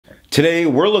Today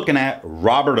we're looking at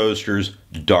Robert Oster's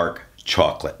Dark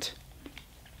Chocolate.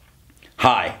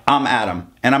 Hi, I'm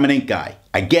Adam, and I'm an ink guy.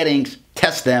 I get inks,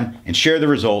 test them, and share the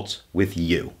results with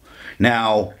you.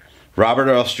 Now, Robert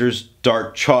Oster's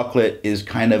Dark Chocolate is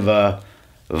kind of a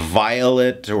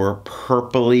violet or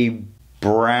purpley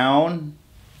brown.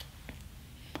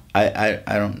 I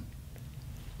don't,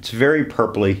 it's very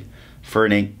purpley for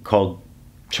an ink called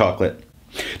chocolate.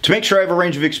 To make sure I have a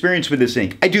range of experience with this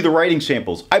ink, I do the writing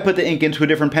samples. I put the ink into a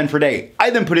different pen per day. I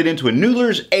then put it into a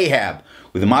Noodler's Ahab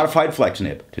with a modified flex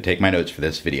nib to take my notes for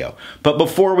this video. But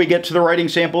before we get to the writing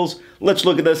samples, let's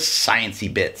look at the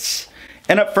sciencey bits.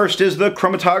 And up first is the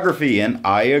chromatography, and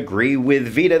I agree with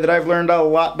Vita that I've learned a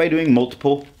lot by doing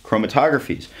multiple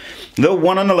chromatographies. The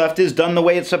one on the left is done the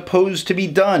way it's supposed to be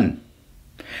done.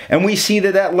 And we see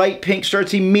that that light pink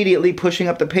starts immediately pushing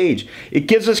up the page. It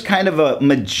gives us kind of a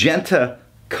magenta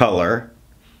color.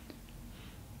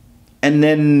 And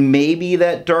then maybe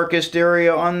that darkest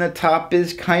area on the top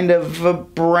is kind of a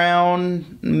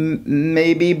brown,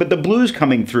 maybe, but the blue's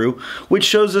coming through, which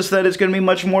shows us that it's going to be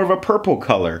much more of a purple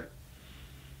color.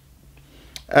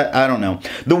 I don't know.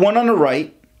 The one on the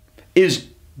right is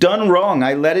done wrong.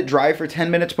 I let it dry for 10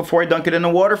 minutes before I dunk it in the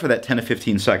water for that 10 to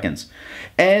 15 seconds.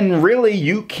 And really,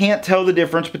 you can't tell the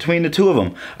difference between the two of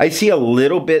them. I see a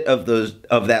little bit of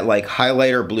that like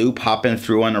highlighter blue popping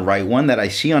through on the right one that I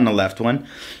see on the left one.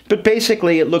 But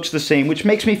basically, it looks the same, which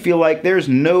makes me feel like there's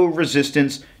no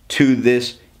resistance to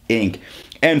this ink.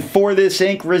 And for this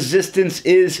ink, resistance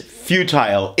is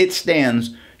futile. It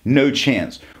stands no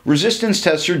chance. Resistance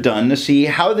tests are done to see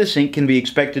how this ink can be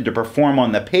expected to perform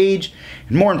on the page,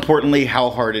 and more importantly,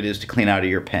 how hard it is to clean out of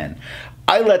your pen.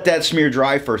 I let that smear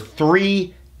dry for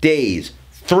 3 days,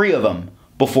 3 of them,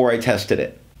 before I tested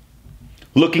it.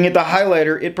 Looking at the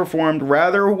highlighter, it performed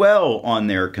rather well on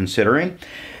there considering.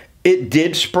 It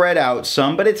did spread out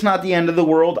some, but it's not the end of the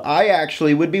world. I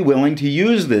actually would be willing to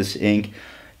use this ink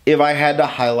if I had to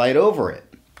highlight over it,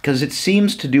 because it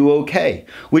seems to do okay,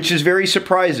 which is very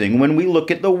surprising when we look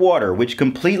at the water, which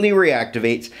completely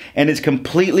reactivates and is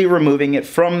completely removing it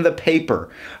from the paper.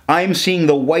 I'm seeing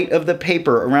the white of the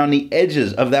paper around the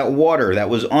edges of that water that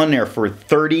was on there for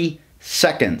 30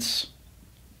 seconds.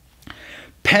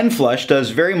 Pen Flush does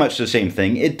very much the same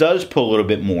thing. It does pull a little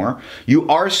bit more. You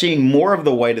are seeing more of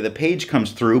the white of the page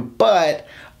comes through, but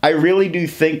I really do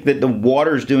think that the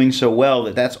water's doing so well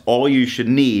that that's all you should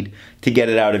need to get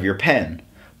it out of your pen.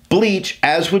 Bleach,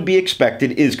 as would be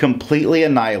expected, is completely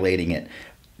annihilating it.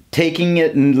 Taking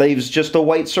it and leaves just a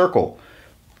white circle.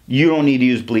 You don't need to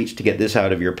use bleach to get this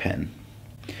out of your pen.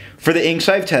 For the inks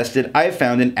I've tested, I've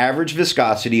found an average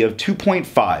viscosity of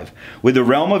 2.5, with the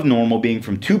realm of normal being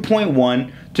from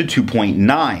 2.1 to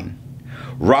 2.9.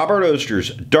 Robert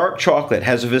Oster's Dark Chocolate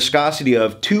has a viscosity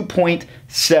of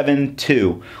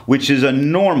 2.72, which is a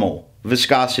normal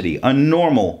viscosity, a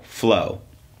normal flow.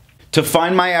 To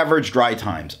find my average dry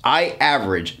times, I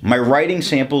average my writing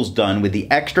samples done with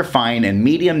the extra fine and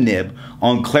medium nib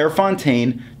on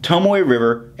Clairefontaine, Tomoe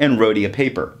River, and Rhodia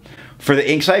paper. For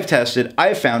the inks I've tested,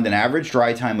 I've found an average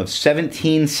dry time of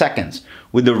 17 seconds,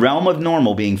 with the realm of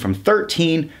normal being from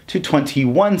 13 to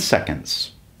 21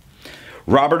 seconds.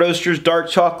 Robert Oster's Dark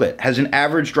Chocolate has an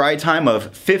average dry time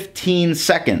of 15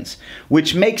 seconds,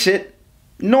 which makes it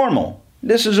normal.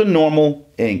 This is a normal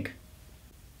ink.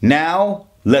 Now,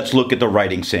 let's look at the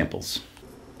writing samples.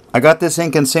 I got this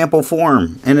ink in sample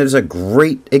form, and it is a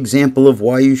great example of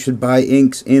why you should buy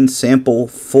inks in sample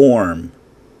form.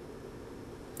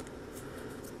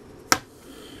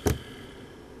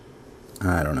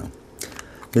 I don't know.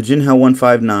 The Jinhao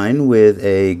 159 with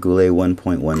a Goulet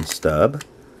 1.1 stub.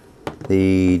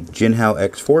 The Jinhao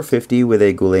X450 with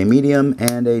a Goulet medium,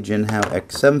 and a Jinhao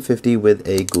X750 with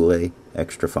a Goulet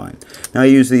extra fine. Now I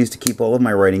use these to keep all of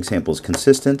my writing samples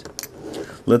consistent.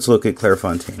 Let's look at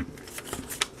Clairefontaine.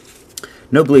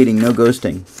 No bleeding, no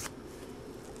ghosting.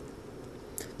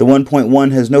 The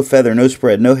 1.1 has no feather, no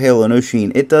spread, no halo, no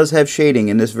sheen. It does have shading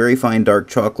in this very fine dark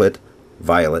chocolate,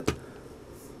 violet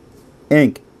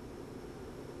ink.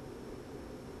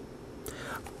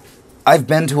 I've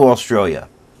been to Australia.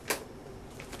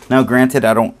 Now granted,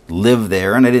 I don't live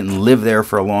there, and I didn't live there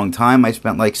for a long time. I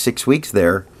spent like 6 weeks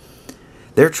there.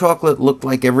 Their chocolate looked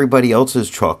like everybody else's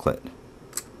chocolate.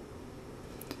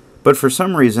 But for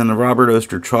some reason, the Robert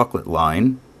Oster chocolate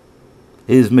line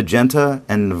is magenta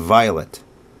and violet.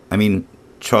 I mean,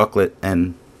 chocolate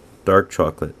and dark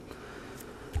chocolate.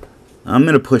 I'm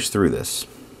going to push through this.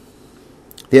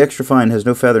 The extra fine has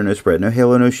no feather, no spread, no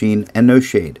halo, no sheen, and no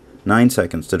shade. 9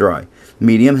 seconds to dry.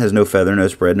 Medium has no feather, no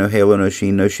spread, no halo, no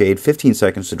sheen, no shade, 15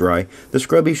 seconds to dry. The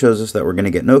scrubby shows us that we're going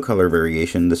to get no color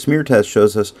variation. The smear test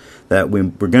shows us that we're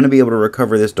going to be able to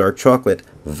recover this dark chocolate,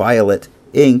 violet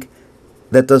ink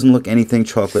that doesn't look anything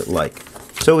chocolate-like.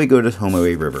 So we go to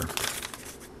Tomoe River.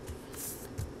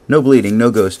 No bleeding,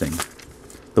 no ghosting.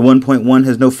 The 1.1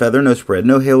 has no feather, no spread,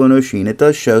 no halo, no sheen. It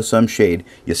does show some shade.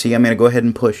 You see, I'm going to go ahead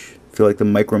and push. Feel like the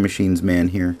Micro Machines man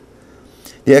here.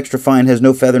 The extra fine has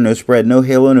no feather, no spread, no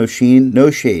halo, no sheen,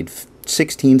 no shade.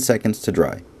 16 seconds to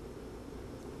dry.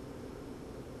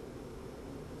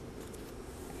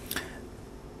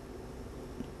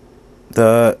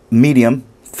 The medium,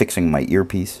 fixing my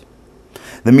earpiece.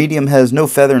 The medium has no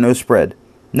feather, no spread,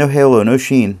 no halo, no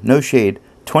sheen, no shade.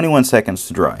 21 seconds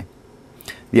to dry.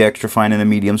 The extra fine and the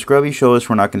medium scrubby show us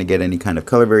we're not going to get any kind of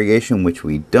color variation, which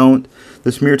we don't.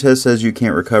 The smear test says you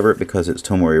can't recover it because it's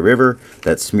Tomoe River.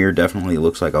 That smear definitely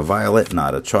looks like a violet,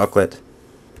 not a chocolate.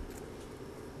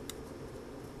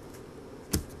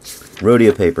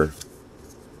 Rhodia paper.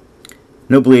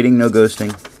 No bleeding, no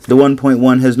ghosting. The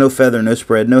 1.1 has no feather, no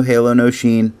spread, no halo, no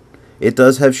sheen. It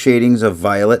does have shadings of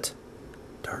violet,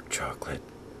 dark chocolate.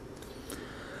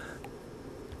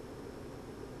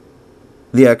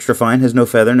 The extra fine has no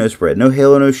feather, no spread, no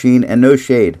halo, no sheen, and no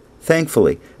shade.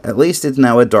 Thankfully, at least it's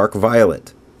now a dark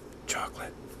violet.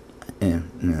 Chocolate.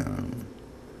 No.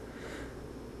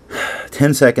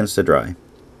 10 seconds to dry.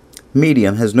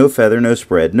 Medium has no feather, no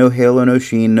spread, no halo, no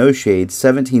sheen, no shade.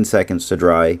 17 seconds to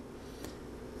dry.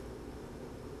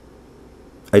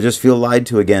 I just feel lied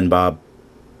to again, Bob.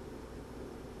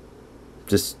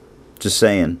 Just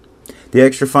saying. The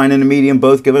extra fine and the medium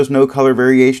both give us no color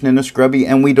variation in the scrubby,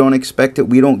 and we don't expect it.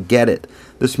 We don't get it.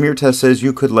 The smear test says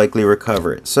you could likely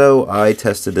recover it. So I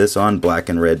tested this on black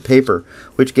and red paper,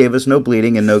 which gave us no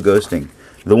bleeding and no ghosting.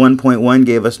 The 1.1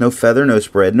 gave us no feather, no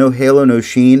spread, no halo, no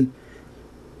sheen,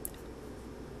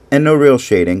 and no real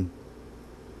shading.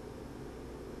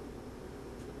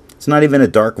 It's not even a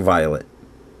dark violet.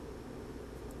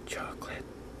 Chocolate.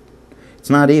 It's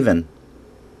not even.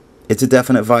 It's a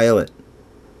definite violet.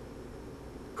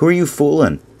 Who are you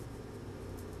fooling?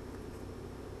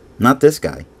 Not this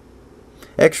guy.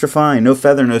 Extra fine, no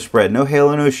feather, no spread, no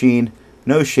halo, no sheen,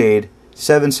 no shade,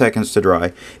 7 seconds to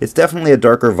dry. It's definitely a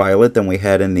darker violet than we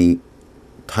had in the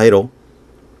title.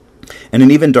 And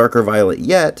an even darker violet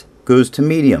yet goes to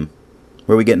medium,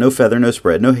 where we get no feather, no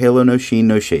spread, no halo, no sheen,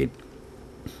 no shade.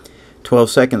 12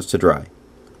 seconds to dry.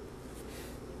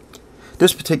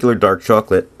 This particular dark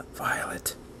chocolate,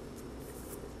 violet,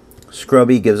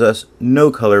 scrubby gives us no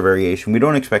color variation. We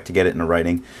don't expect to get it in the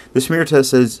writing. The smear test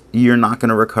says you're not going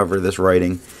to recover this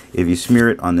writing if you smear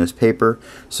it on this paper.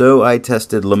 So I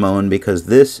tested Limon because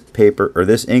this paper, or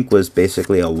this ink, was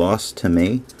basically a loss to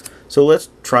me. So let's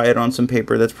try it on some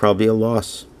paper that's probably a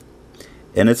loss.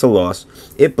 And it's a loss.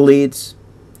 It bleeds.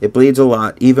 It bleeds a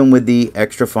lot. Even with the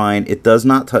extra fine, it does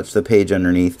not touch the page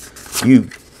underneath. You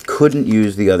couldn't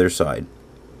use the other side.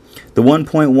 The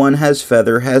 1.1 has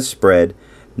feather, has spread.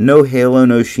 No halo,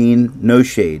 no sheen, no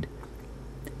shade.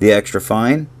 The extra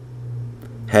fine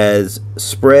has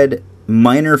spread,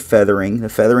 minor feathering. The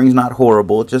feathering's not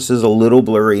horrible. It just is a little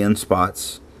blurry in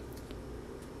spots.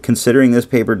 Considering this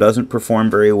paper doesn't perform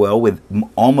very well with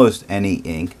almost any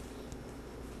ink,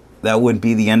 that would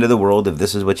be the end of the world if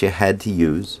this is what you had to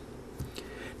use.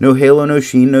 No halo, no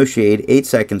sheen, no shade. 8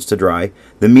 seconds to dry.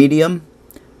 The medium,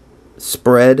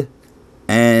 spread,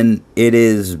 and it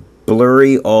is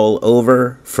blurry all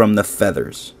over from the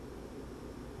feathers.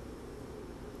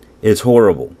 It's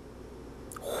horrible.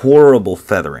 Horrible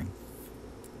feathering.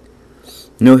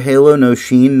 No halo, no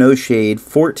sheen, no shade.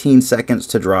 14 seconds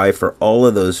to dry for all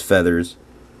of those feathers.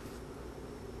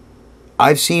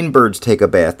 I've seen birds take a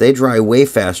bath. They dry way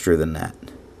faster than that.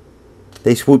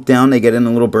 They swoop down, they get in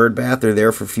a little bird bath. They're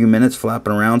there for a few minutes,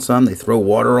 flapping around some. They throw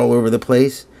water all over the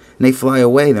place. And they fly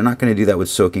away. They're not going to do that with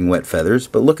soaking wet feathers.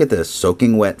 But look at this.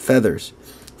 Soaking wet feathers.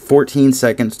 14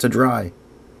 seconds to dry.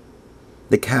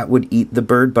 The cat would eat the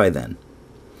bird by then.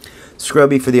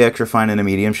 Scrubby for the extra fine and the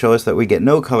medium show us that we get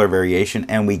no color variation.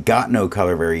 And we got no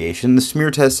color variation. The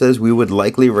smear test says we would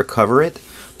likely recover it.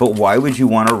 But why would you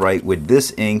want to write with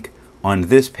this ink on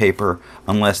this paper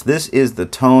unless this is the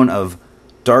tone of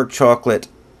dark chocolate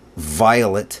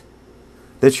violet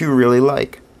that you really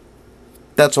like?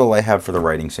 That's all I have for the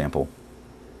writing sample.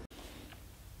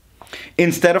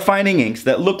 Instead of finding inks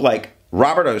that look like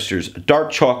Robert Oster's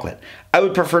Dark Chocolate, I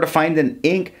would prefer to find an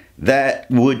ink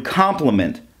that would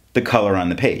complement the color on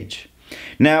the page.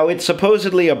 Now, it's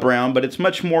supposedly a brown, but it's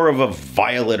much more of a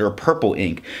violet or purple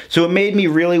ink, so it made me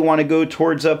really want to go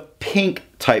towards a pink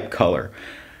type color.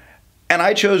 And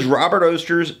I chose Robert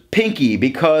Oster's Pinky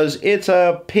because it's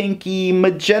a pinky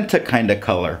magenta kind of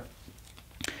color.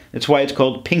 That's why it's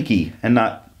called Pinky and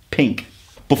not pink.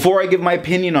 Before I give my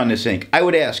opinion on this ink, I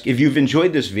would ask, if you've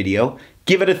enjoyed this video,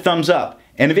 give it a thumbs up.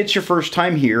 And if it's your first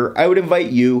time here, I would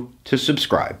invite you to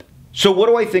subscribe. So what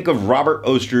do I think of Robert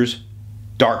Oster's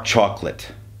Dark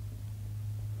Chocolate?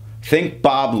 Think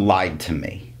Bob lied to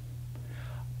me.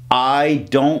 I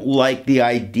don't like the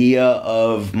idea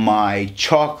of my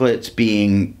chocolates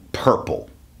being purple.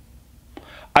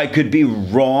 I could be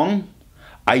wrong.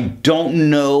 I don't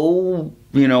know,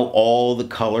 all the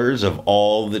colors of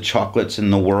all the chocolates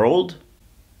in the world.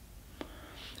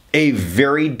 A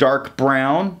very dark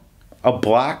brown, a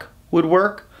black would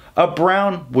work. A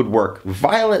brown would work.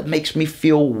 Violet makes me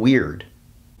feel weird.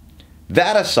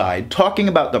 That aside, talking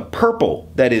about the purple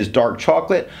that is dark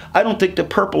chocolate, I don't think the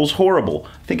purple's horrible.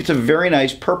 I think it's a very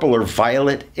nice purple or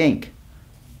violet ink.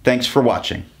 Thanks for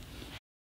watching.